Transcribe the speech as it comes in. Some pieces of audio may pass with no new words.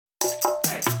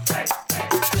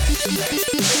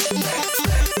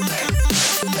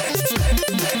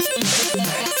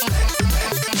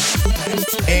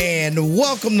And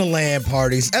welcome to Land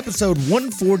Parties, episode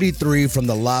 143 from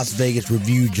the Las Vegas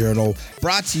Review-Journal,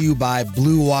 brought to you by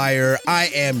Blue Wire.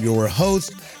 I am your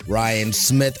host, Ryan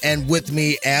Smith, and with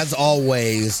me, as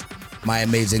always, my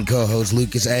amazing co-host,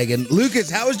 Lucas Egan. Lucas,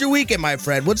 how was your weekend, my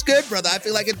friend? What's good, brother? I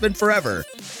feel like it's been forever.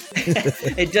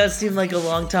 It does seem like a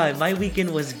long time. My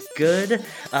weekend was good.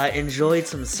 Enjoyed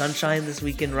some sunshine this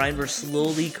weekend, Ryan. We're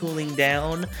slowly cooling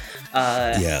down.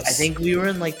 Yes. I think we were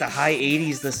in like the high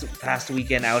 80s this past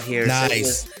weekend out here.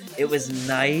 Nice. So it was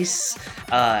nice.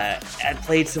 I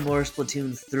played some more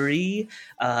Splatoon 3.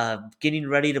 Getting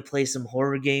ready to play some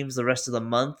horror games the rest of the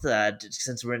month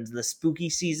since we're into the spooky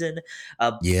season.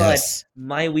 Yes. But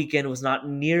my weekend was not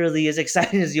nearly as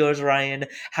exciting as yours, Ryan.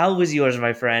 How was yours,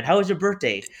 my friend? How was your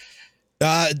birthday?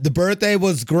 The birthday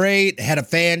was great. Had a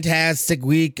fantastic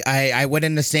week. I went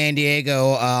into San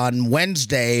Diego on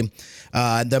Wednesday.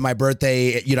 Then my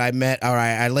birthday,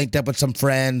 I linked up with some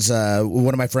friends.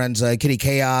 One of my friends, Kitty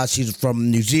Chaos, she's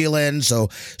from New Zealand. So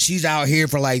she's out here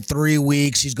for like 3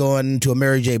 weeks. She's going to a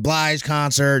Mary J. Blige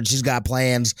concert. She's got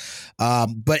plans.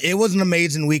 But it was an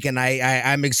amazing weekend.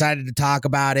 I'm excited to talk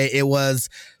about it. It was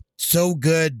so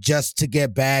good just to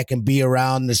get back and be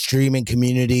around the streaming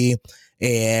community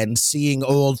and seeing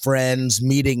old friends,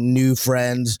 meeting new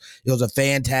friends. It was a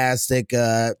fantastic.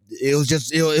 It was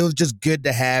just good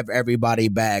to have everybody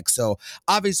back. So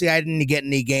obviously I didn't get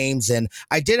any games, and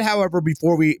I did, however,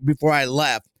 before I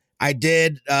left, I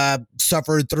did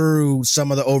suffer through some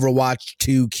of the Overwatch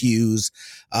 2 queues,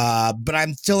 but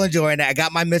I'm still enjoying it. I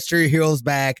got my mystery heroes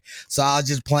back, so I was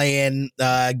just playing,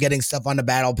 getting stuff on the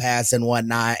battle pass and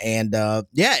whatnot. And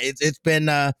it's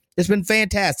been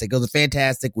fantastic. It was a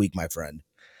fantastic week, my friend.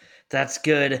 That's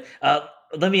good.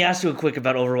 Let me ask you a quick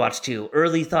about Overwatch 2.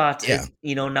 Early thoughts. Yeah.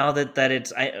 Now that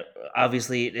it's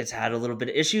obviously it's had a little bit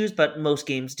of issues, but most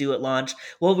games do at launch.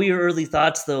 What were your early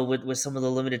thoughts though with some of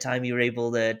the limited time you were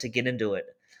able to get into it?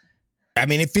 I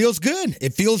mean, it feels good.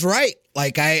 It feels right.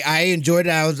 Like I enjoyed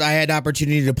it. I had the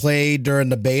opportunity to play during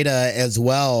the beta as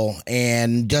well,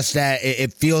 and just that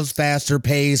it feels faster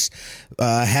paced.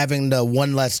 Having the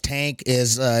one less tank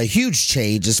is a huge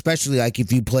change, especially like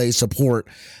if you play support.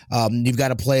 You've got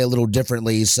to play a little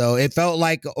differently. So it felt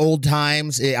like old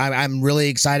times. I'm really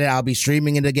excited. I'll be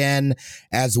streaming it again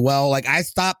as well. Like I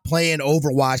stopped playing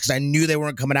Overwatch because I knew they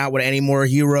weren't coming out with any more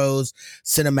heroes,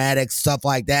 cinematics, stuff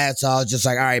like that. So I was just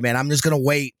like, all right, man, I'm just gonna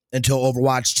wait until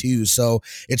Overwatch 2. So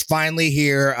it's finally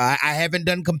here. I haven't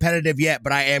done competitive yet,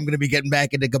 but I am going to be getting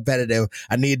back into competitive.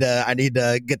 I need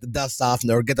to get the dust off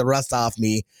or get the rust off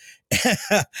me.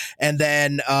 And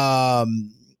then,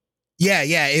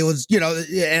 it was,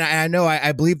 and I know,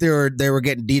 I believe they were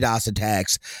getting DDoS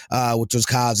attacks, which was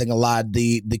causing a lot of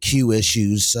the queue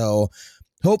issues. So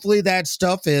hopefully that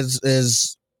stuff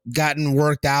is gotten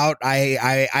worked out.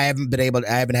 I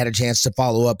haven't had a chance to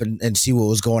follow up and see what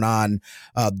was going on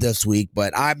this week,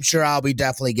 but I'm sure I'll be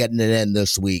definitely getting it in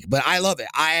this week. But I love it.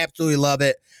 I absolutely love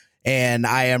it, and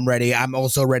I am ready. I'm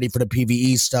also ready for the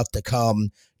PvE stuff to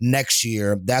come next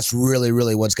year. That's really,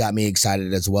 really what's got me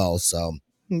excited as well. So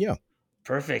yeah.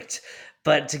 Perfect.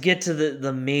 But to get to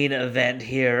the main event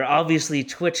here, obviously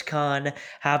TwitchCon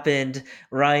happened.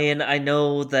 Ryan, I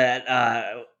know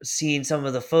that seeing some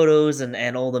of the photos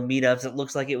and all the meetups, it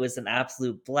looks like it was an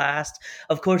absolute blast.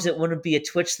 Of course, it wouldn't be a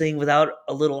Twitch thing without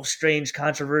a little strange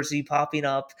controversy popping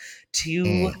up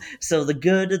too. So the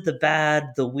good, the bad,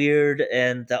 the weird,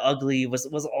 and the ugly was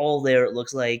all there, it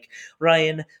looks like.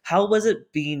 Ryan, how was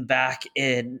it being back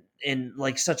in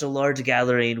like such a large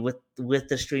gathering with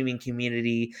the streaming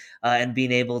community and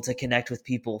being able to connect with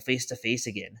people face to face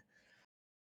again?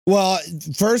 Well,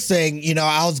 first thing,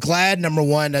 I was glad, number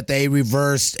one, that they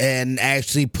reversed and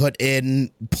actually put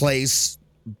in place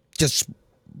just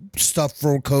stuff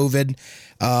for COVID.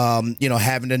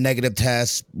 Having a negative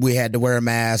test, we had to wear a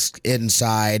mask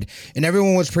inside, and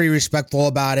everyone was pretty respectful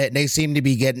about it. And they seemed to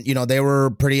be getting, they were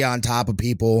pretty on top of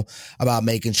people about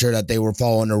making sure that they were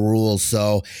following the rules.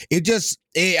 So you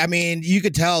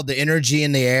could tell the energy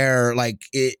in the air,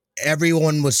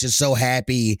 everyone was just so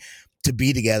happy to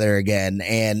be together again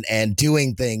and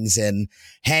doing things and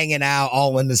hanging out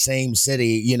all in the same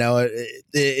city.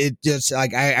 It just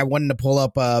like, I wanted to pull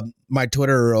up my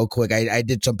Twitter real quick. I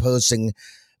did some posting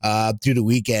through the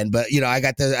weekend, but I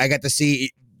got to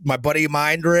see my buddy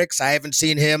Mindrix. I haven't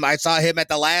seen him. I saw him at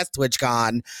the last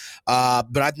TwitchCon,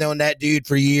 but I've known that dude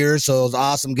for years, so it was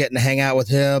awesome getting to hang out with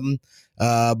him.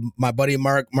 My buddy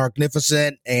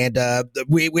Marknificent, and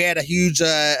we had a huge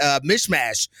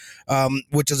mishmash,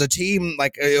 which is a team,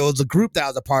 it was a group that I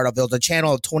was a part of. It was a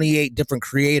channel of 28 different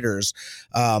creators,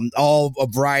 all a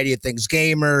variety of things,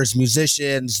 gamers,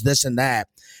 musicians, this and that.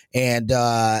 and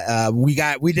we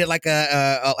did like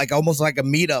a like almost like a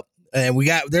meetup, and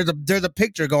there's a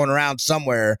picture going around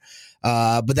somewhere,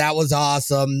 but that was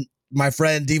awesome. My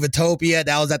friend Divatopia,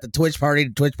 that was at the Twitch party.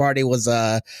 The Twitch party was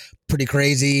pretty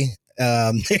crazy.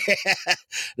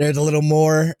 There's a little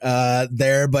more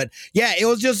there, but yeah, it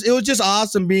was just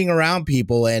awesome being around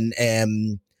people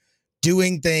and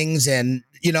doing things, and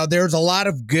there's a lot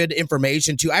of good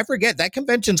information too. I forget that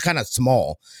convention's kind of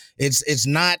small. It's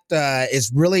not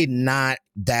it's really not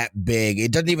that big.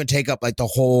 It doesn't even take up like the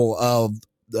whole of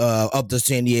the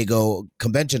San Diego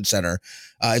Convention Center.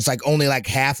 It's like only like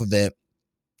half of it,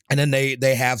 and then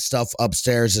they have stuff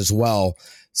upstairs as well.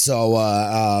 So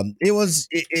I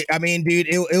mean, dude,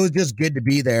 it was just good to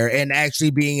be there and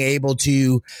actually being able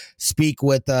to speak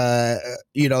with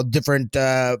different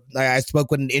I spoke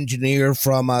with an engineer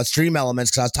from Stream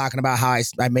Elements, because I was talking about how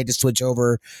I made the switch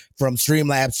over from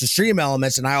Streamlabs to Stream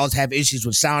Elements, and I always have issues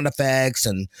with sound effects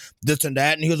and this and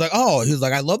that, and he was like,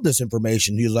 I love this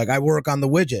information. He was like, I work on the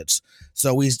widgets.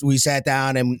 So we sat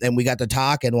down and we got to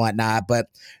talk and whatnot. But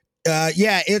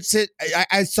yeah,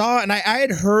 I saw, and I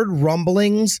had heard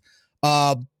rumblings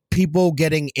of people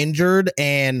getting injured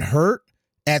and hurt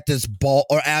at this ball,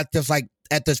 or at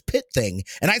this pit thing.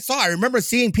 And I remember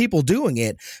seeing people doing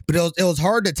it, but it was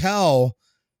hard to tell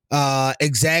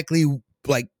exactly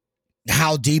like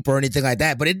how deep or anything like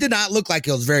that. But it did not look like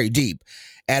it was very deep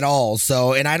at all.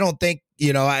 So, and I don't think,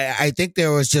 I think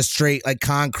there was just straight like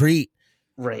concrete,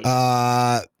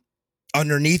 right,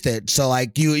 underneath it. So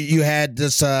like you had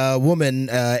this woman,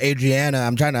 Adriana.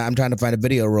 I'm trying to find a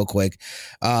video real quick.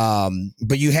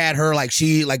 But you had her, like,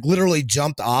 she like literally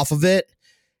jumped off of it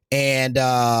and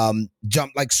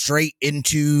jumped like straight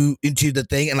into the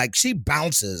thing, and like she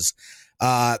bounces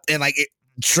and like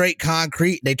straight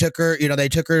concrete. They took her to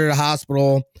the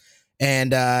hospital,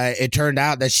 and it turned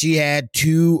out that she had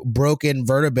 2 broken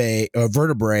vertebrae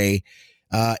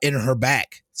in her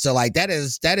back. So like that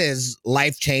is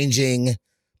life-changing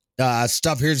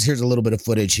stuff. Here's a little bit of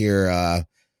footage here.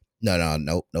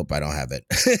 Nope, I don't have it.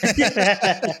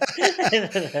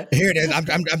 Here it is.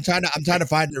 I'm trying to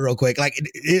find it real quick. Like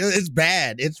it's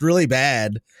bad. It's really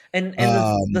bad. And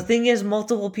the thing is,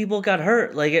 multiple people got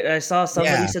hurt. Like, I saw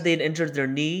somebody Yeah. said they'd injured their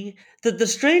knee. The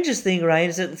strangest thing, Ryan,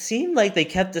 is it seemed like they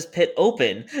kept this pit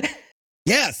open.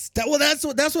 Yes. That's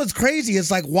what's crazy. It's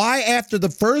like, why after the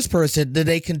first person did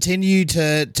they continue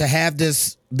to have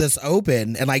this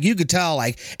open? And like you could tell,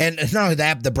 like, and not only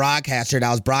that, the broadcaster that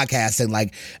was broadcasting,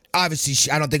 like,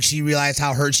 obviously I don't think she realized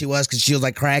how hurt she was, because she was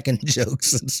like cracking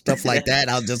jokes and stuff like that.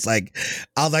 I was like,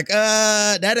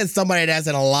 that is somebody that's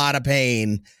in a lot of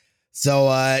pain. So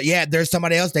yeah, there's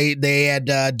somebody else. They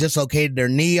had dislocated their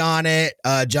knee on it,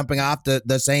 jumping off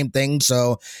the same thing.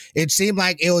 So it seemed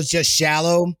like it was just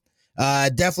shallow.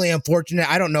 Definitely unfortunate.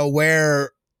 I don't know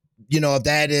where, if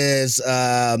that is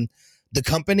the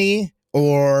company,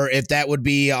 or if that would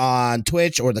be on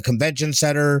Twitch or the convention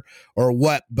center or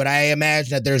what. But I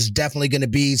imagine that there's definitely going to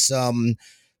be some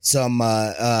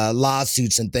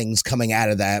lawsuits and things coming out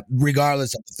of that,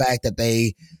 regardless of the fact that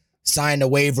they signed a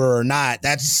waiver or not.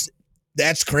 That's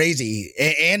crazy.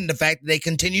 And the fact that they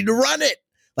continue to run it.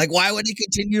 Like, why would he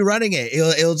continue running it?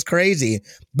 It was crazy.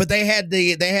 But they had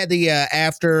the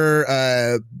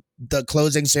after the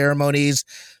closing ceremonies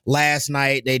last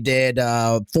night. They did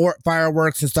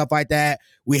fireworks and stuff like that.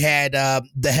 We had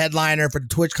the headliner for the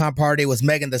TwitchCon party was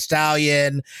Megan Thee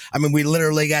Stallion. I mean, we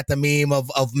literally got the meme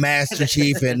of Master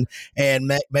Chief and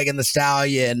Megan Thee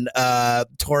Stallion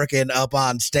twerking up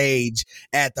on stage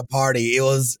at the party. It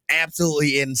was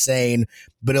absolutely insane,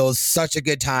 but it was such a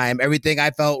good time. Everything I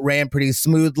felt ran pretty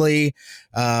smoothly.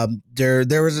 There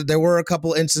were a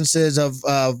couple instances of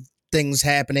things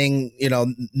happening,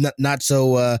 not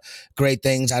so great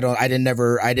things. I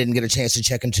didn't get a chance to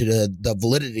check into the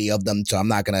validity of them, so I'm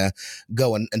not gonna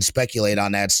go and speculate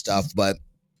on that stuff. But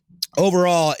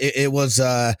overall, it was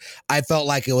I felt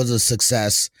like it was a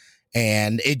success,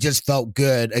 and it just felt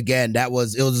good. Again, it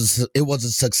was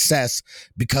a success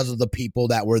because of the people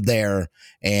that were there,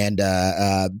 and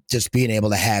just being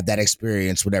able to have that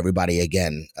experience with everybody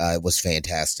again, it was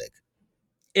fantastic.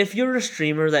 If you're a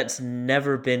streamer that's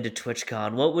never been to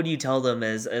TwitchCon, what would you tell them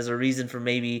as a reason for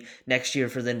maybe next year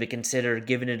for them to consider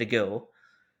giving it a go?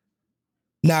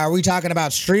 Now, are we talking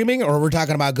about streaming, or are we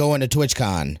talking about going to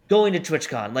TwitchCon? Going to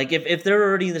TwitchCon. Like, if they're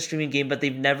already in the streaming game but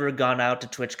they've never gone out to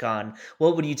TwitchCon,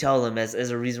 what would you tell them as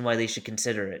a reason why they should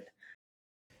consider it?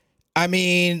 I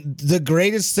mean, the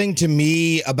greatest thing to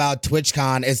me about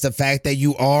TwitchCon is the fact that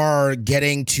you are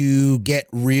getting to get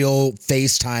real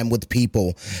FaceTime with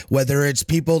people, whether it's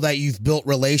people that you've built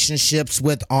relationships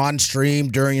with on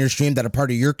stream during your stream that are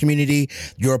part of your community,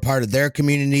 you're a part of their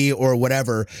community, or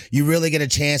whatever. You really get a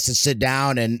chance to sit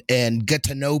down and get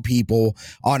to know people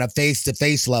on a face to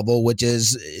face level, which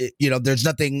is, there's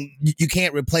nothing you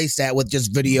can't replace that with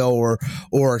just video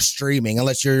or streaming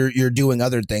unless you're doing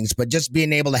other things. But just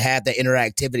being able to have that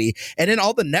interactivity and then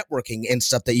all the networking and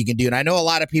stuff that you can do. And I know a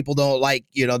lot of people don't like,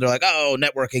 they're like, oh,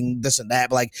 networking, this and that.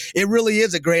 But like, it really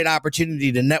is a great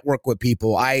opportunity to network with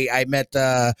people. I met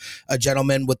a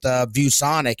gentleman with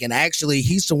ViewSonic, and actually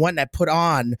he's the one that put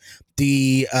on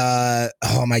the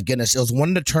oh my goodness, it was one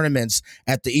of the tournaments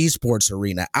at the esports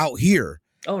arena out here.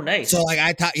 Oh, nice. So like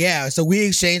I thought, yeah. So we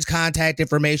exchanged contact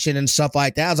information and stuff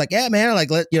like that. I was like, yeah, man,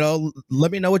 like let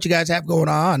me know what you guys have going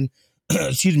on.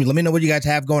 Excuse me. Let me know what you guys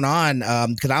have going on,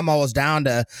 because I'm always down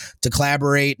to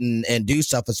collaborate and do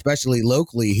stuff, especially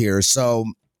locally here. So,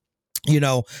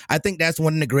 I think that's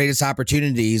one of the greatest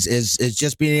opportunities is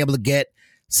just being able to get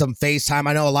some FaceTime.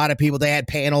 I know a lot of people, they had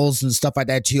panels and stuff like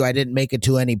that too. I didn't make it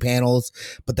to any panels,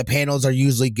 but the panels are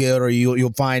usually good, or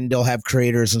you'll find they'll have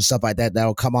creators and stuff like that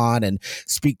that'll come on and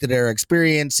speak to their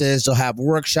experiences. They'll have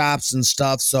workshops and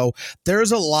stuff. So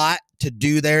there's a lot to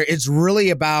do there. It's really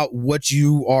about what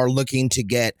you are looking to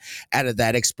get out of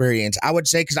that experience. I would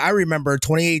say, because I remember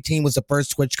 2018 was the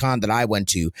first TwitchCon that I went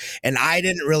to, and I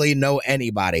didn't really know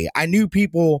anybody. I knew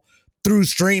people through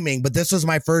streaming, but this was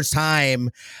my first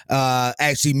time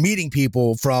actually meeting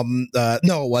people from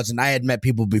no, it wasn't. I had met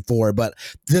people before, but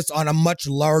this on a much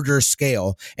larger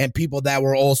scale, and people that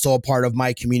were also a part of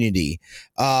my community.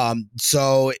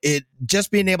 So it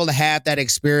just being able to have that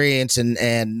experience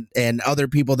and other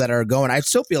people that are going. I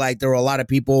still feel like there were a lot of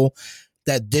people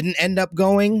that didn't end up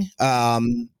going.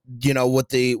 With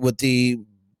the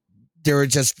there were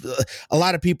just a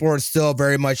lot of people are still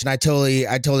very much, and I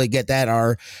totally get that,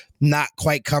 are not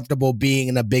quite comfortable being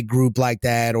in a big group like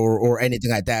that or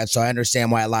anything like that. So I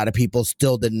understand why a lot of people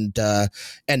still didn't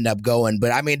end up going.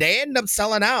 But I mean, they ended up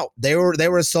selling out. They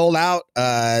were sold out.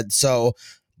 So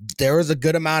there was a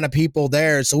good amount of people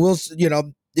there. So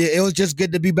it was just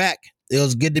good to be back. It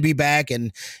was good to be back,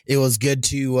 and it was good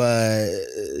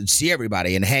to see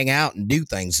everybody and hang out and do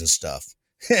things and stuff.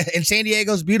 And San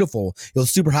Diego's beautiful. It was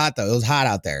super hot though. It was hot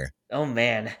out there. Oh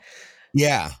man.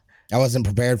 Yeah. I wasn't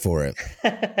prepared for it.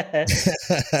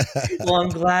 Well, I'm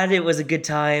glad it was a good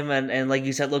time, and like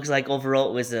you said, looks like overall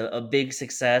it was a big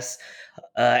success.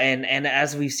 And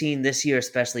as we've seen this year,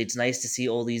 especially, it's nice to see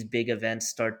all these big events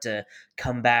start to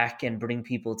come back and bring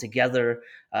people together.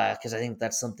 Because I think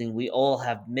that's something we all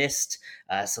have missed.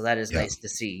 So that is nice to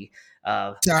see.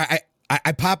 Sorry,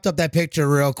 I popped up that picture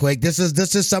real quick. This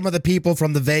is some of the people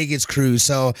from the Vegas crew.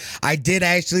 So I did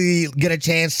actually get a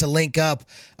chance to link up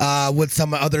with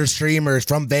some other streamers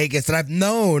from Vegas that I've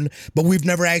known, but we've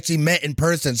never actually met in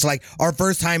person. So like our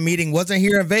first time meeting wasn't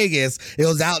here in Vegas. It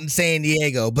was out in San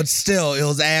Diego, but still it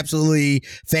was absolutely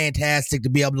fantastic to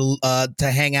be able to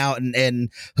hang out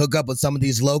and hook up with some of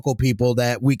these local people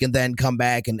that we can then come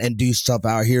back and do stuff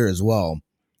out here as well.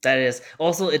 That is.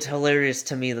 Also, it's hilarious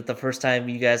to me that the first time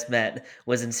you guys met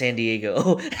was in San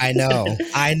Diego. I know.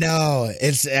 I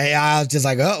was just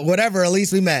like, oh, whatever. At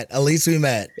least we met.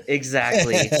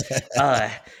 Exactly.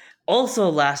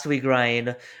 Also, last week,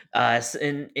 Ryan,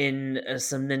 in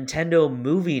some Nintendo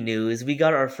movie news, we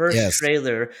got our first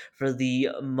trailer for the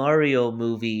Mario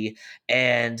movie,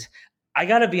 and I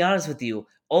gotta be honest with you.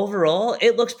 Overall,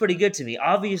 it looks pretty good to me.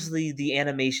 Obviously, the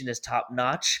animation is top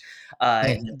notch.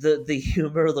 The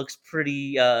humor looks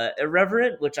pretty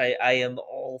irreverent, which I am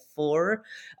all for.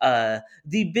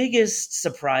 The biggest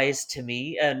surprise to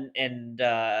me, and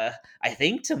I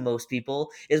think to most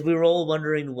people, is we were all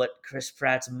wondering what Chris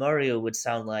Pratt's Mario would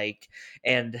sound like,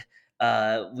 and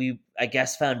we I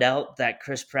guess found out that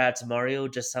Chris Pratt's Mario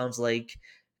just sounds like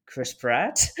Chris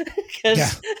Pratt,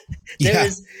 because there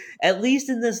is, at least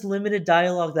in this limited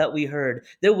dialogue that we heard,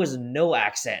 there was no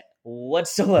accent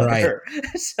whatsoever.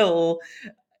 Right. So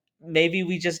maybe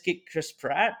we just get Chris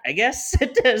Pratt, I guess,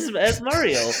 as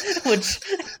Mario, which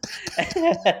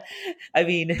I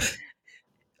mean,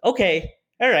 okay.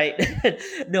 All right.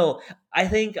 No, I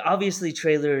think obviously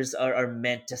trailers are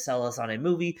meant to sell us on a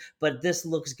movie, but this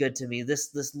looks good to me.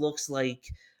 This looks like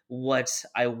what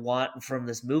I want from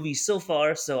this movie so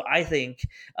far. So I think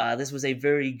this was a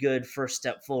very good first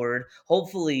step forward.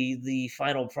 Hopefully, the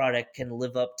final product can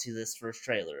live up to this first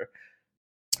trailer.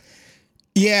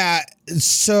 Yeah.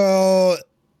 So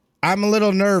I'm a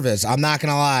little nervous. I'm not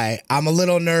going to lie. I'm a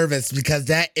little nervous because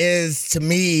that is, to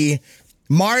me,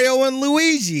 Mario and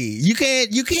Luigi. You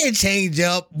can't change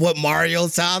up what Mario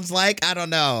sounds like. I don't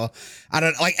know. I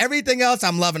don't like everything else.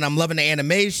 I'm loving. I'm loving the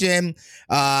animation.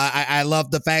 I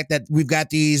love the fact that we've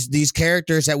got these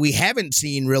characters that we haven't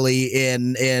seen really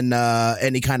in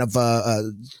any kind of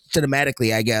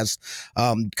cinematically, I guess,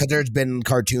 because there's been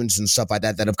cartoons and stuff like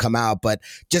that that have come out, but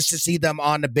just to see them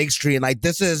on the big screen, like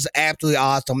this is absolutely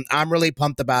awesome. I'm really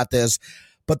pumped about this.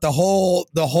 But the whole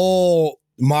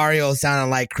Mario sounding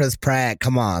like Chris Pratt.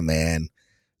 Come on, man.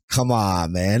 Come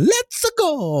on, man. Let's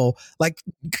go. Like,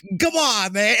 come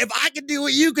on, man. If I can do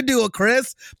it, you can do it,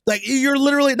 Chris. Like, you're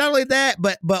literally not only that,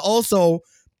 but also,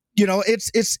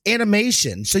 it's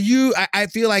animation. So I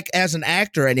feel like as an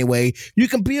actor anyway, you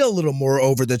can be a little more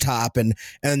over the top and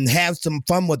have some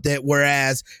fun with it.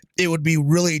 Whereas it would be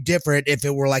really different if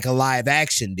it were like a live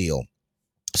action deal.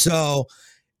 So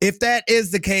if that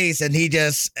is the case and he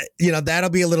just,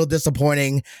 that'll be a little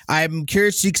disappointing. I'm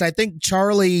curious because I think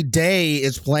Charlie Day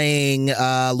is playing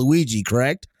Luigi,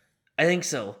 correct? I think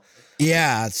so.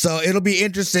 Yeah, so it'll be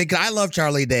interesting because I love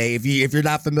Charlie Day. If you're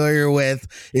not familiar with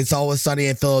It's Always Sunny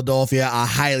in Philadelphia, I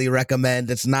highly recommend.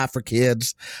 It's not for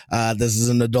kids. This is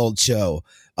an adult show.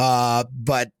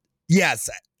 But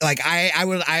yes, like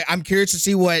I'm curious to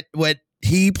see what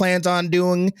he plans on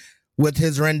doing with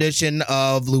his rendition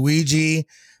of Luigi.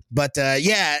 But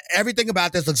yeah, everything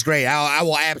about this looks great. I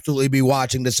will absolutely be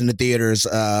watching this in the theaters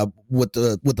with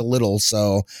the little,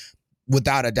 so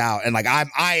without a doubt. And like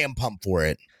I am pumped for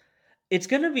it. It's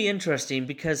going to be interesting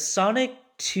because Sonic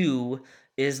 2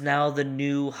 is now the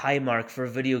new high mark for a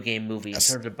video game movie in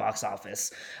terms of box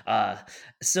office.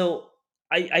 So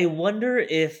I wonder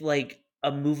if like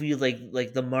a movie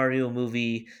like the Mario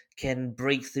movie can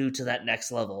break through to that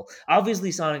next level.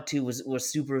 Obviously, Sonic 2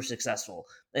 was super successful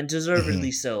and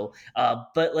deservedly so.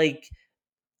 But like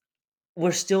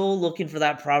we're still looking for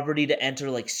that property to enter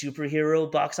like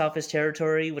superhero box office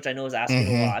territory, which I know is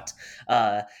asking a lot.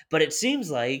 But it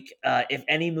seems like if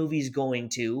any movie's going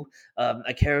to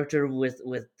a character with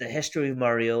the history of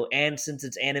Mario, and since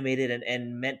it's animated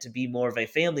and meant to be more of a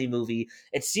family movie,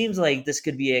 it seems like this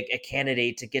could be a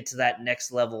candidate to get to that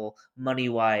next level money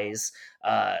wise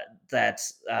that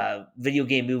video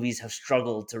game movies have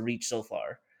struggled to reach so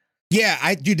far.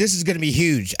 Yeah, dude, this is going to be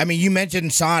huge. I mean, you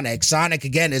mentioned Sonic. Sonic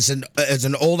again is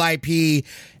an old IP.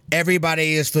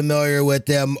 Everybody is familiar with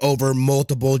them over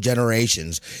multiple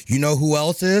generations. You know who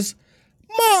else is?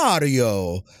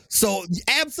 Mario. So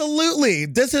absolutely,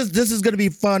 this is going to be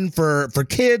fun for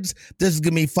kids. This is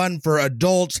going to be fun for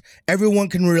adults. Everyone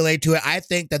can relate to it. I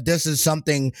think that this is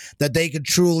something that they could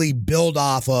truly build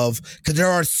off of because there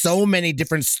are so many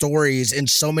different stories in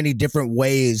so many different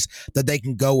ways that they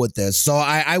can go with this. So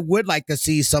I would like to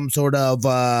see some sort of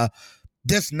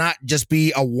this not just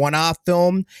be a one-off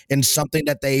film and something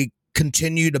that they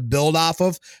continue to build off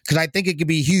of because I think it could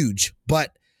be huge.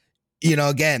 But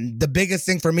again, the biggest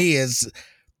thing for me is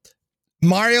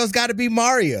Mario's got to be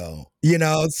Mario,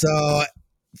 so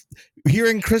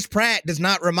hearing Chris Pratt does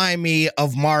not remind me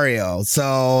of Mario.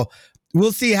 So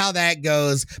we'll see how that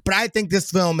goes. But I think this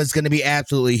film is going to be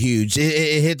absolutely huge.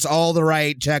 It hits all the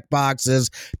right check boxes.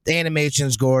 The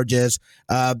animation's gorgeous.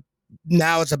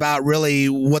 Now it's about really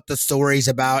what the story's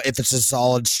about, if it's a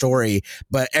solid story.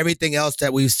 But everything else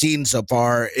that we've seen so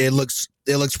far, it looks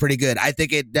pretty good. I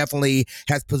think it definitely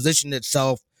has positioned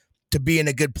itself to be in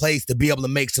a good place to be able to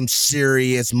make some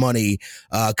serious money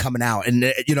coming out.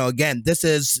 And again, this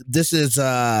is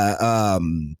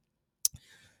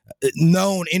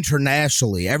known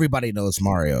internationally. Everybody knows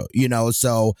Mario,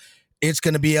 so it's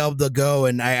going to be able to go,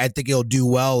 and I think it'll do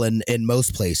well in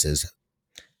most places.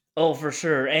 Oh, for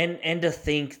sure. And to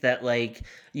think that like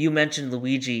you mentioned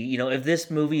Luigi, if this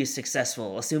movie is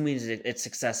successful, assuming it's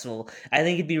successful, I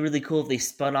think it'd be really cool if they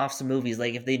spun off some movies.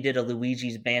 Like if they did a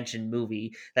Luigi's Mansion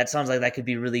movie, that sounds like that could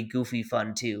be really goofy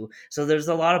fun too. So there's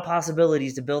a lot of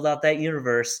possibilities to build out that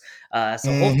universe.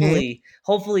 So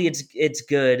hopefully it's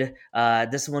good.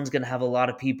 This one's gonna have a lot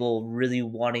of people really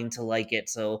wanting to like it.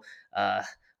 So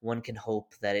one can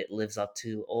hope that it lives up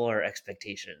to all our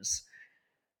expectations.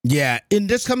 Yeah, and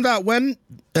this comes out when?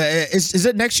 Is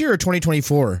it next year or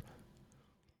 2024?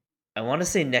 I want to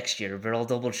say next year, but I'll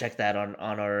double check that on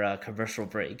our commercial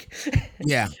break.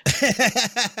 Yeah.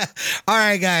 All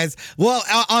right, guys. Well,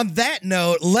 on that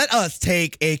note, let us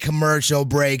take a commercial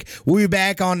break. We'll be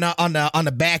back on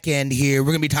the back end here.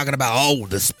 We're gonna be talking about all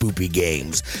the spoopy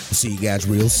games. We'll see you guys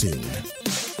real soon.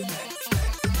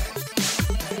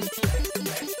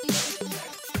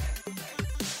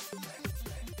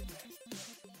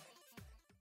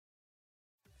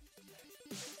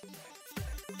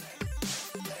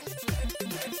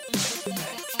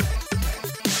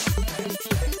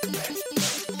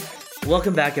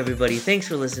 Welcome back, everybody. Thanks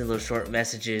for listening to those short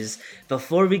messages.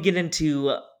 Before we get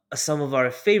into some of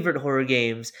our favorite horror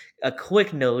games, a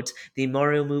quick note: the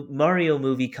Mario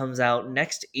movie comes out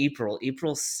next April,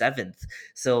 April 7th.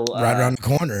 So Right around the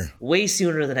corner. way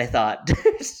sooner than I thought.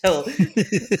 So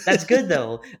that's good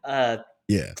though.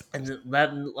 Yeah. And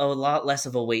that a lot less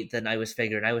of a wait than I was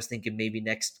figuring. I was thinking maybe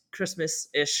next Christmas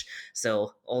ish.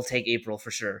 So I'll take April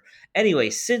for sure. Anyway,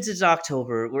 since it's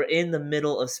October, we're in the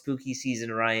middle of spooky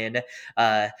season, Ryan.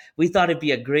 We thought it'd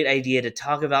be a great idea to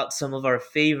talk about some of our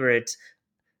favorite.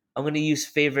 I'm going to use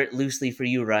favorite loosely for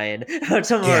you, Ryan.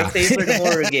 Some of our favorite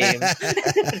horror games.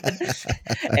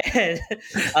 And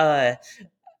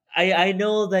I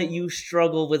know that you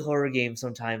struggle with horror games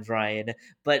sometimes, Ryan,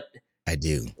 but I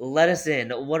do. let us in.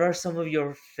 What are some of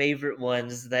your favorite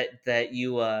ones that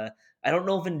you I don't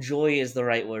know if enjoy is the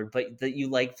right word, but that you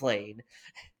like playing?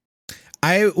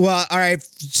 All right.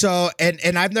 So,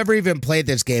 and I've never even played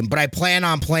this game, but I plan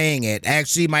on playing it.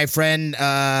 Actually, my friend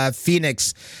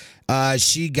Phoenix,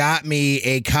 she got me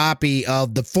a copy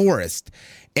of The Forest,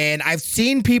 and I've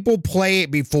seen people play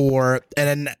it before,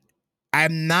 and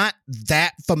I'm not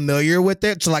that familiar with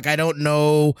it, so like I don't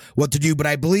know what to do, but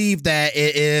I believe that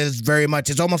it is very much.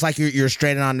 It's almost like you're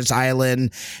stranded on this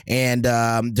island, and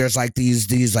there's like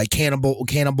these like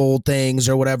cannibal things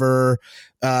or whatever,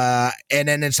 and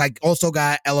then it's like also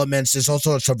got elements. It's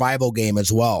also a survival game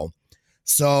as well,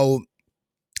 so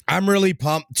I'm really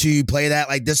pumped to play that.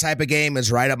 Like this type of game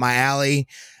is right up my alley.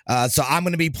 So I'm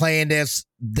going to be playing this.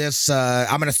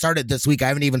 I'm going to start it this week. I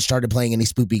haven't even started playing any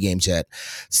spoopy games yet.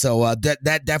 So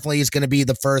that definitely is going to be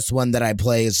the first one that I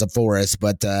play is The Forest.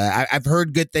 But I've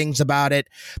heard good things about it.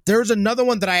 There's another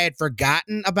one that I had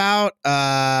forgotten about.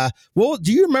 Well,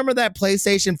 do you remember that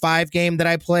PlayStation 5 game that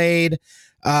I played? It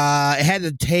had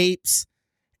the tapes.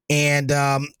 And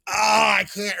I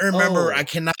can't remember. I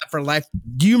cannot for life.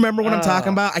 Do you remember what I'm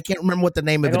talking about? I can't remember what the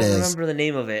name of it is. I don't remember the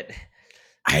name of it.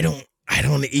 I don't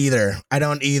either.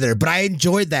 But I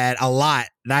enjoyed that a lot.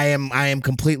 And I am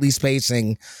completely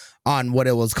spacing on what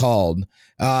it was called.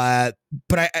 But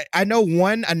I know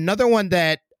another one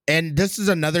that, and this is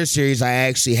another series I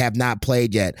actually have not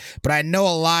played yet, but I know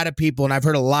a lot of people and I've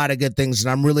heard a lot of good things,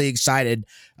 and I'm really excited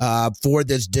for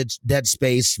this Dead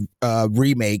Space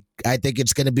remake. I think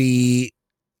it's going to be,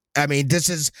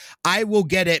 I will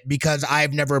get it because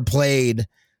I've never played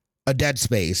a Dead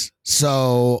Space.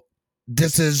 So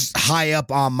this is high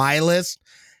up on my list.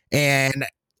 And,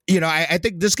 I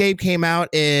think this game came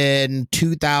out in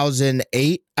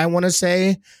 2008, I want to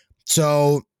say.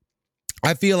 So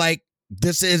I feel like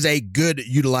this is a good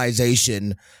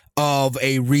utilization of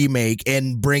a remake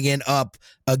and bringing up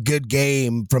a good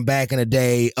game from back in the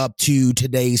day up to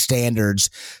today's standards.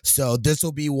 So this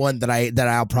will be one that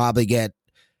I'll probably get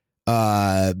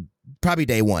probably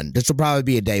day one. This will probably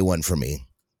be a day one for me.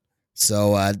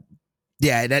 So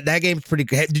yeah, that game's pretty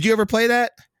good. Did you ever play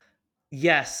that?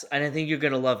 Yes, and I think you're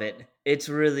gonna love it. It's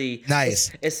really nice,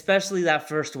 especially that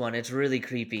first one. It's really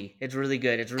creepy. It's really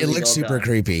good. It looks super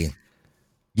creepy.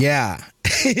 Yeah.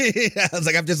 I was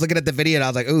like, I'm just looking at the video and I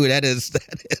was like, ooh, that is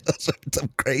some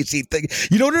crazy thing.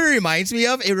 You know what it reminds me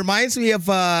of? It reminds me of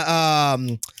what's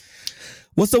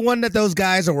the one that those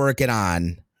guys are working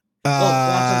on?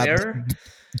 Quantum Error?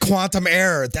 Quantum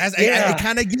Error. It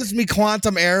kind of gives me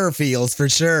Quantum Error feels for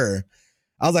sure.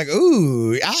 I was like,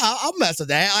 ooh, I'll mess with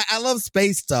that. I love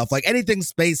space stuff, like anything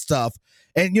space stuff.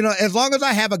 And, as long as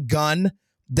I have a gun,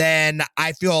 then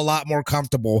I feel a lot more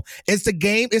comfortable. It's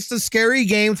the scary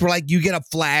games where like you get a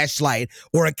flashlight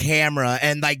or a camera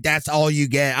and like that's all you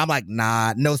get. I'm like,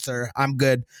 nah, no sir, I'm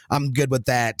good with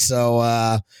that.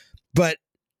 So but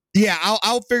yeah,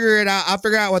 I'll figure it out. I'll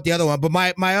figure out what the other one. But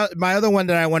my other one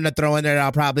that I wanted to throw in there that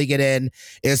I'll probably get in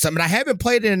is something I haven't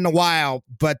played it in a while,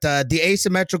 but the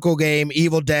asymmetrical game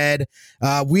Evil Dead.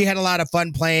 We had a lot of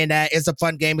fun playing that. It's a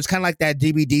fun game. It's kind of like that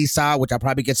DBD style, which I'll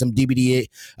probably get some DBD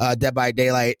Dead by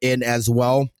Daylight in as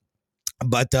well.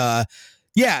 But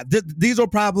yeah, these will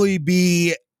probably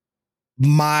be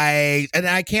and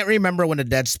I can't remember when the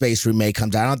Dead Space remake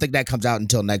comes out. I don't think that comes out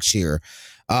until next year.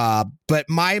 But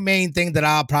my main thing that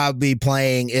I'll probably be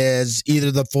playing is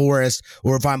either The Forest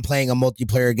or if I'm playing a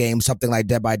multiplayer game, something like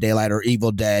Dead by Daylight or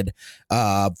Evil Dead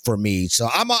for me. So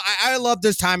I love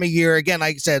this time of year. Again,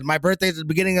 like I said, my birthday's at the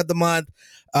beginning of the month.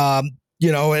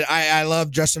 I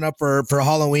love dressing up for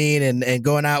Halloween and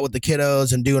going out with the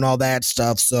kiddos and doing all that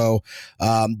stuff. So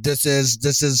this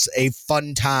is a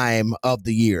fun time of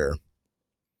the year.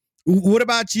 What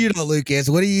about you, Lucas?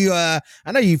 What do you? I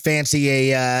know you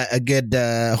fancy a good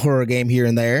horror game here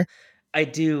and there. I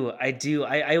do. I do.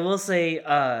 I will say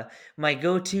my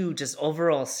go-to just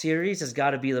overall series has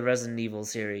got to be the Resident Evil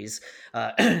series.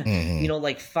 Hmm.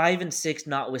 Like 5 and 6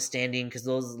 notwithstanding cuz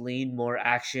those lean more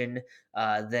action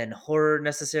than horror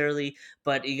necessarily,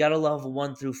 but you got to love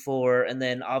 1 through 4, and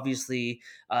then obviously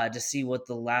to see what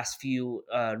the last few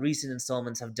recent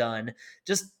installments have done.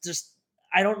 Just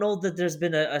I don't know that there's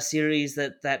been a series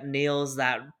that nails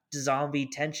that zombie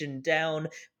tension down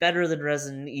better than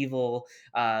Resident Evil.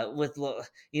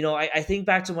 I think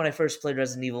back to when I first played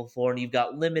Resident Evil 4, and you've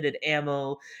got limited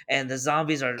ammo, and the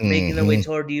zombies are making their way Hmm.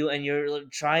 toward you, and you're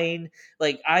trying.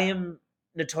 Like I am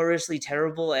notoriously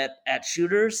terrible at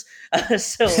shooters,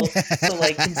 so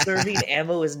like conserving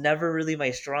ammo is never really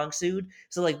my strong suit.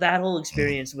 So like that whole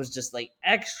experience was just like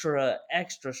extra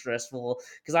stressful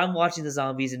because I'm watching the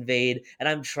zombies invade, and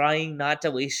I'm trying not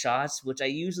to waste shots, which I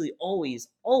usually always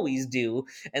do,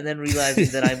 and then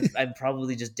realizing that I'm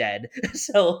probably just dead.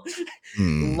 So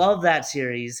Mm. love that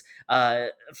series.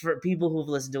 For people who've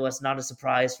listened to us, not a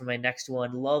surprise for my next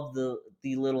one. Love the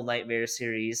Little Nightmare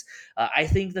series. I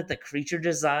think that the creature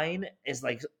design is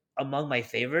like among my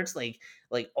favorites. Like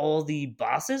all the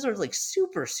bosses are like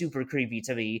super creepy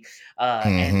to me.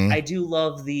 And Hmm. I do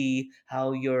love the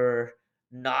how you're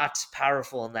not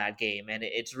powerful in that game, and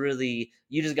it's really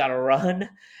you just gotta run.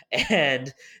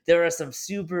 And there are some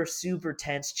super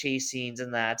tense chase scenes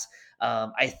in that.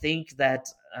 I think that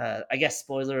I guess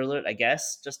spoiler alert. I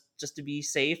guess just to be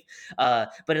safe.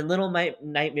 But in Little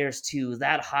Nightmares 2,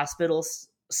 that hospital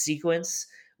sequence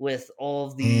with all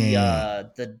of the Mm.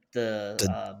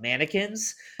 The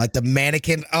mannequins, like the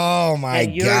mannequin. Oh my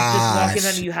and you're just walking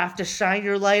on, gosh. you have to shine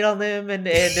your light on them, and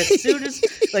as soon as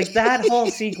like that whole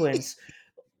sequence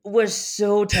was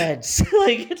so tense.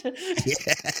 Like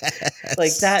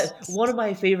Yes. that, one of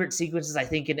my favorite sequences I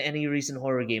think in any recent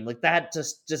horror game. Like that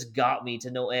just got me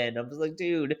to no end. I'm just like,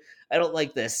 dude, I don't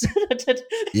like this.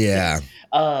 Yeah. They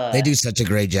uh do such a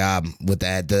great job with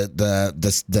that.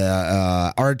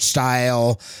 The art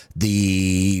style,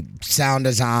 the sound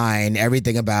design,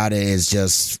 everything about it is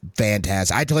just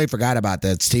fantastic. I totally forgot about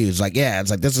that too. It's like, yeah,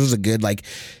 it's like this was a good, like,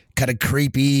 kind of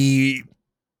creepy,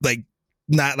 like,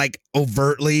 not like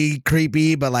overtly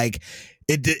creepy, but like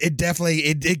it definitely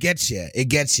it gets you. It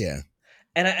gets you.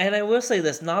 and I will say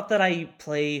this, not that I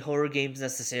play horror games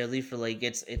necessarily for like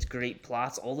it's great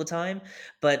plots all the time,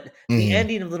 but the Mm.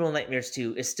 ending of Little Nightmares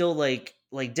 2 is still like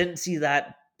didn't see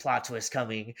that plot twist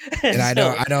coming. And And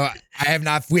so, I know, I have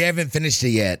not. We haven't finished it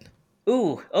yet.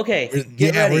 ooh, okay,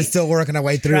 get Yeah, we're ready. still working our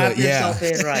way through it. Strap Yeah. yourself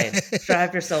in, Ryan.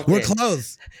 Strap yourself We're in.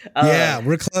 close. Uh Yeah,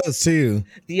 we're close too.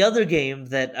 the other game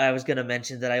that I was going to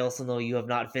mention that I also know you have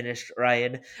not finished,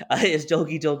 Ryan, is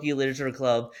Doki Doki Literature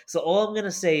Club. So all I'm going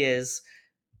to say is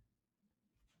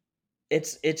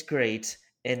it's great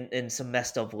in some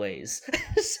messed up ways.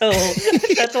 So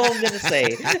that's all I'm gonna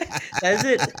say. That's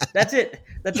it. That's it.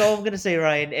 That's all I'm gonna say,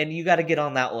 Ryan. And you got to get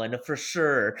on that one for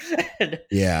sure. And,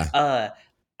 Yeah. uh,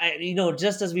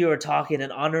 just as we were talking,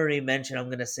 an honorary mention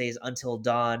I'm gonna say is Until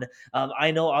Dawn.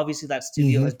 I know obviously that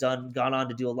studio Hmm. has gone on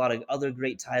to do a lot of other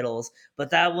great titles,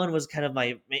 but that one was kind of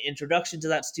my introduction to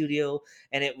that studio,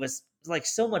 and it was like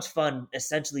so much fun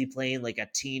essentially playing like a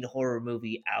teen horror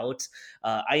movie out.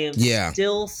 I am Yeah.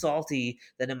 still salty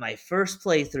that in my first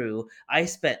playthrough, I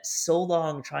spent so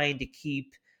long trying to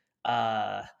keep.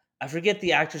 I forget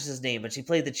the actress's name, but she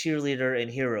played the cheerleader in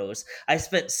Heroes. I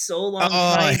spent so long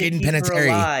Oh, trying to Hayden keep her Panettiere.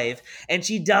 alive, and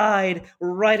she died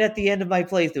right at the end of my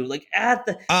playthrough. Like she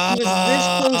was this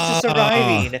close to Oh.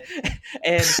 surviving.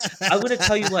 And I'm gonna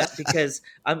tell you what, because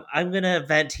I'm gonna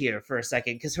vent here for a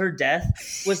second, because her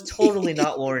death was totally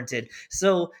not warranted.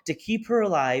 So to keep her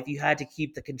alive, you had to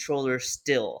keep the controller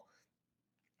still.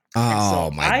 And so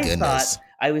Oh my I thought goodness.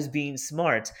 I was being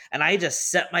smart, and I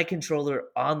just set my controller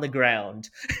on the ground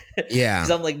because Yeah.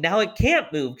 I'm like, now it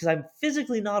can't move because I'm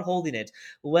physically not holding it.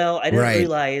 Well, I didn't Right.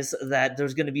 realize that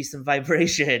there's going to be some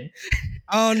vibration,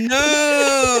 Oh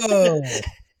no.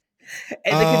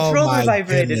 and the Oh controller my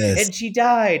vibrated, goodness. and she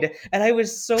died, and I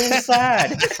was so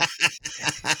sad.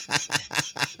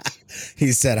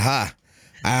 He said, "Ha!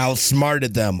 I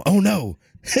outsmarted them." Oh no.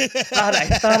 I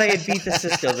thought I had beat the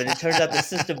system, and it turned out the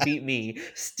system beat me.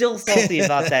 Still salty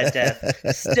about that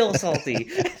death. Still salty.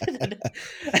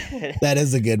 That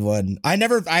is a good one.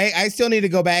 I still need to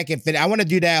go back and finish. I want to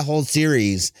do that whole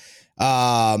series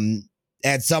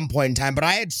at some point in time, but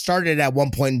I had started at one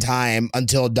point in time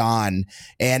Until Dawn,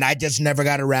 and I just never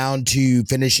got around to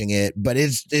finishing it, but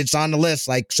it's on the list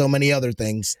like so many other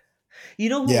things. You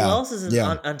know who Yeah. else is in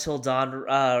Yeah. Until Dawn?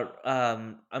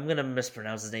 I'm gonna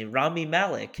mispronounce his name. Rami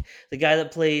Malek, the guy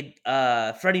that played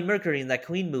Freddie Mercury in that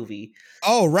Queen movie.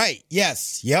 Oh, right.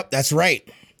 Yes. Yep, that's right.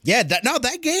 Yeah,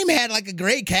 that game had like a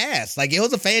great cast. Like it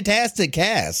was a fantastic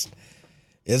cast.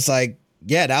 It's like,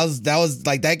 yeah, that was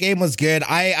like that game was good.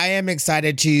 I am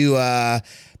excited to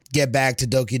get back to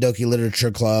Doki Doki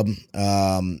Literature Club.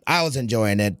 I was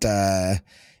enjoying it,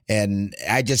 and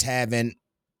I just haven't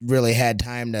really had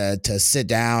time to sit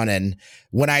down. And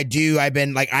when I do, I've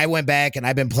been like, I went back and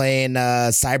I've been playing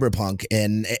Cyberpunk.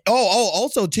 And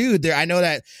also too, there I know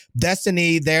that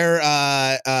Destiny, their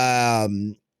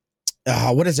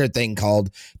what is their thing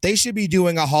called? They should be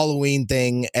doing a Halloween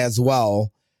thing as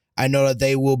well. I know that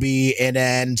they will be, and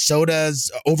then so does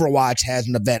Overwatch has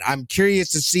an event. I'm curious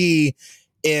to see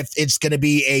if it's going to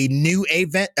be a new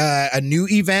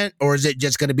event, or is it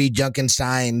just going to be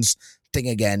Junkenstein's thing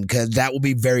again? Because that will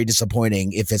be very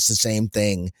disappointing if it's the same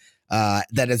thing that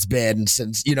it's been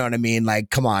since. You know what I mean?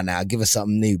 Like, come on now, give us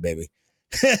something new, baby.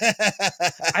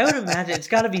 I would imagine it's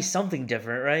got to be something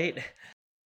different, right?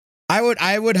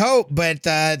 I would hope, but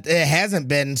it hasn't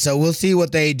been. So we'll see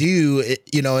what they do,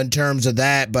 in terms of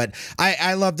that. But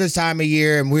I love this time of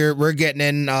year, and we're getting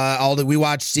in we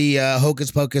watched the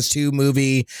Hocus Pocus 2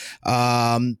 movie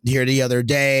here the other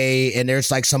day, and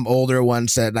there's like some older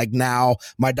ones that like now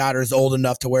my daughter's old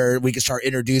enough to where we can start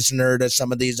introducing her to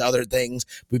some of these other things.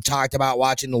 We've talked about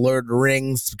watching the Lord of the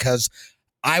Rings because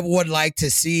I would like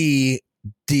to see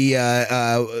the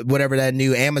whatever that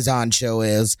new Amazon show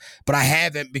is, but I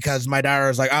haven't because my daughter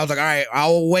was like, I was like, all right,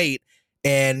 I'll wait,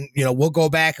 and we'll go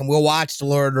back and we'll watch the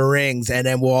Lord of the Rings, and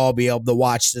then we'll all be able to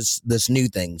watch this new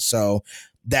thing. So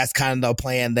that's kind of the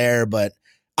plan there. But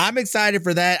I'm excited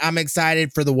for that. I'm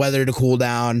excited for the weather to cool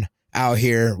down out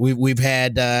here. We've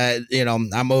had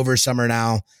I'm over summer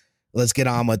now. Let's get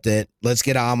on with it. Let's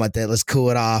cool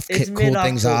it off. It's Cool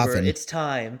things off. mid-October. And It's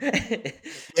time.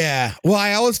 yeah. Well,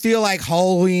 I always feel like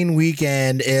Halloween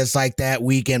weekend is like that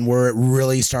weekend where it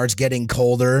really starts getting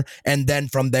colder. And then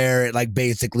from there, it like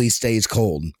basically stays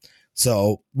cold.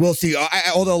 So we'll see.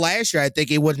 Although last year, I think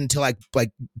it wasn't until like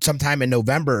sometime in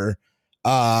November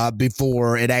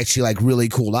before it actually like really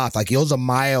cooled off. Like it was a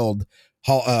mild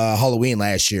Halloween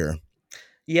last year.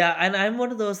 Yeah, and I'm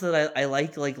one of those that I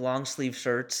like long sleeve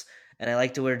shirts, and I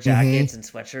like to wear Mm-hmm. jackets and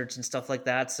sweatshirts and stuff like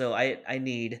that. So I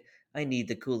need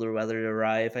the cooler weather to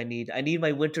arrive. I need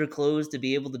my winter clothes to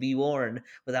be able to be worn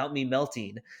without me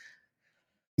melting.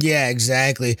 Yeah,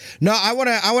 exactly. No, I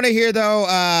want to hear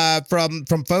though from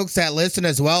folks that listen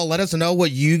as well. Let us know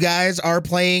what you guys are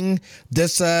playing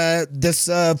this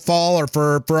fall or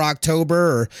for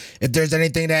October, or if there's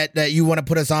anything that you want to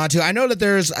put us on to. I know that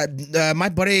there's my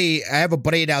buddy. I have a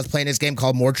buddy that was playing this game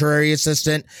called Mortuary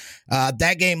Assistant.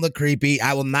 That game looked creepy.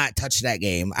 I will not touch that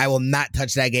game. I will not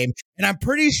touch that game. And I'm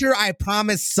pretty sure I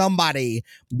promised somebody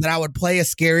that I would play a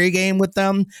scary game with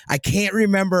them. I can't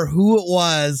remember who it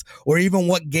was or even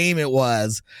what game it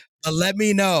was. But let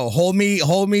me know. Hold me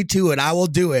to it. I will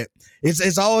do it.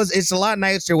 It's a lot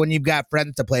nicer when you've got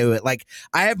friends to play with. Like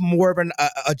I have more of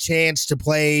a chance to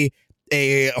play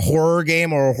a horror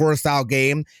game or a horror style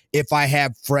game if I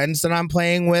have friends that I'm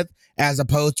playing with, as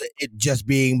opposed to it just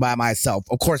being by myself.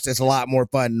 Of course, it's a lot more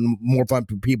fun for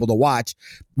people to watch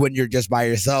when you're just by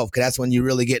yourself, because that's when you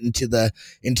really get into the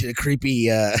creepy.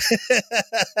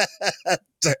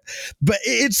 But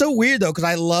it's so weird though, because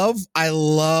I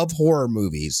love horror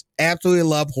movies. Absolutely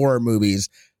love horror movies.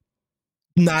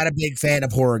 Not a big fan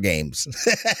of horror games.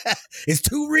 It's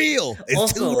too real.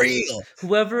 It's too Also, real.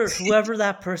 whoever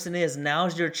that person is,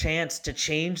 now's your chance to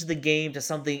change the game to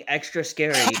something extra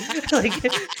scary. Like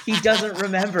he doesn't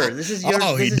remember. This is your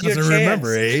Oh, he this is your doesn't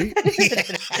remember, chance.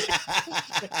 eh?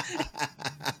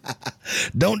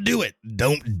 Don't do it.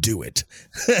 Don't do it.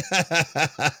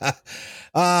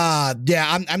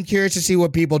 Yeah, I'm curious to see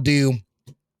what people do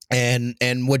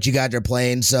and what you guys are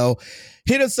playing. So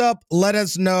hit us up, let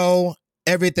us know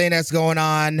everything that's going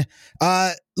on.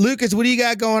 Lucas, what do you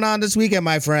got going on this weekend,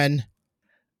 my friend?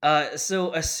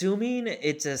 So assuming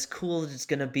it's as cool as it's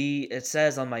gonna be, it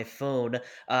says on my phone.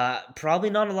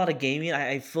 Probably not a lot of gaming.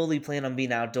 I fully plan on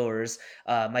being outdoors.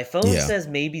 My phone Yeah. says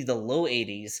maybe the low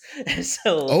 80s.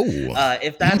 So, Oh.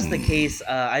 if that's the Hmm. case,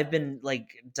 I've been like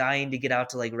dying to get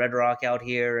out to like Red Rock out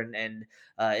here and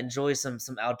enjoy some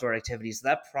outdoor activities. So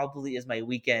that probably is my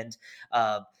weekend.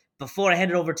 Before I hand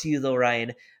it over to you though,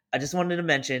 Ryan. I just wanted to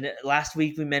mention last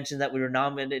week we mentioned that we were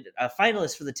nominated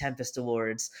finalists for the Tempest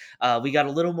Awards. We got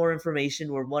a little more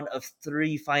information. We're one of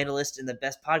three finalists in the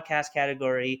best podcast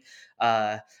category.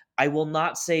 I will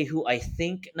not say who I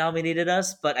think nominated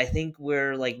us, but I think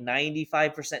we're like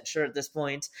 95% sure at this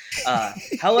point.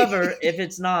 However, if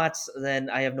it's not, then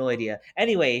I have no idea.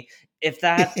 Anyway, if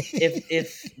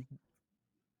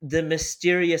the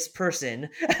mysterious person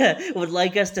would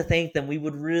like us to thank them, we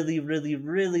would really, really,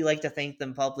 really like to thank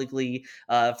them publicly,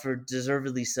 for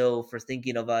deservedly so, for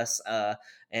thinking of us,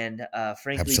 and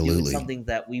frankly doing Absolutely. something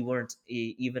that we weren't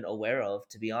even aware of,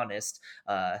 to be honest,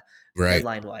 Right.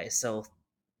 headline wise. So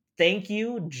thank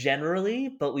you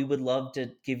generally, but we would love to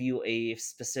give you a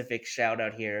specific shout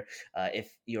out here,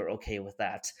 if you're okay with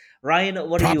that. Ryan,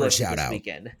 what are you Proper up to shout this out.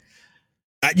 weekend?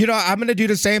 I'm going to do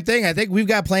the same thing. I think we've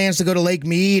got plans to go to Lake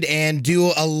Mead and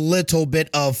do a little bit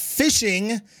of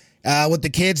fishing with the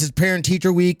kids. It's parent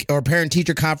teacher week or parent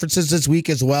teacher conferences this week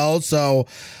as well. So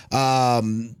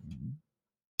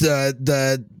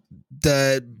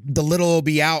the little will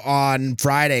be out on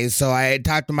Friday. So I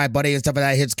talked to my buddy and stuff like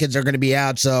that. His kids are going to be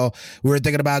out. So we were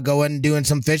thinking about going and doing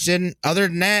some fishing. Other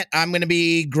than that, I'm going to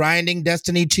be grinding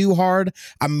Destiny 2 hard.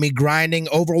 I'm going to be grinding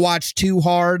Overwatch 2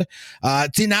 hard.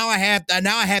 See, now I have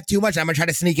too much. I'm going to try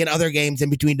to sneak in other games in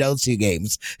between those two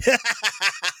games.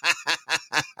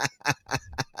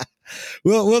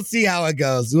 We'll see how it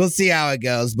goes.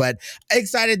 But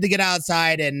excited to get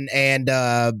outside and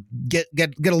get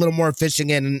a little more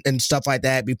fishing in and stuff like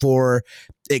that before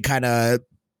it kind of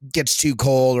gets too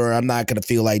cold or I'm not gonna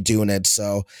feel like doing it.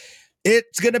 So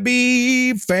it's gonna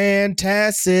be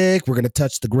fantastic. We're gonna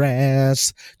touch the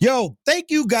grass. Yo,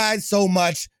 thank you guys so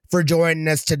much for joining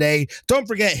us today. Don't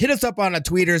forget, hit us up on our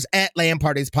tweeters at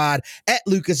LandPartiesPod, at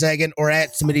Lucas Egan, or at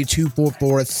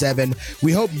Smitty2447.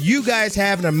 We hope you guys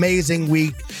have an amazing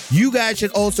week. You guys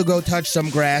should also go touch some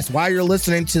grass while you're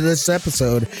listening to this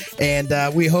episode. And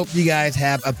we hope you guys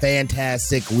have a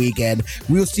fantastic weekend.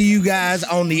 We'll see you guys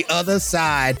on the other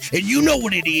side. And you know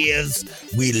what it is.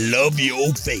 We love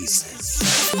your faces.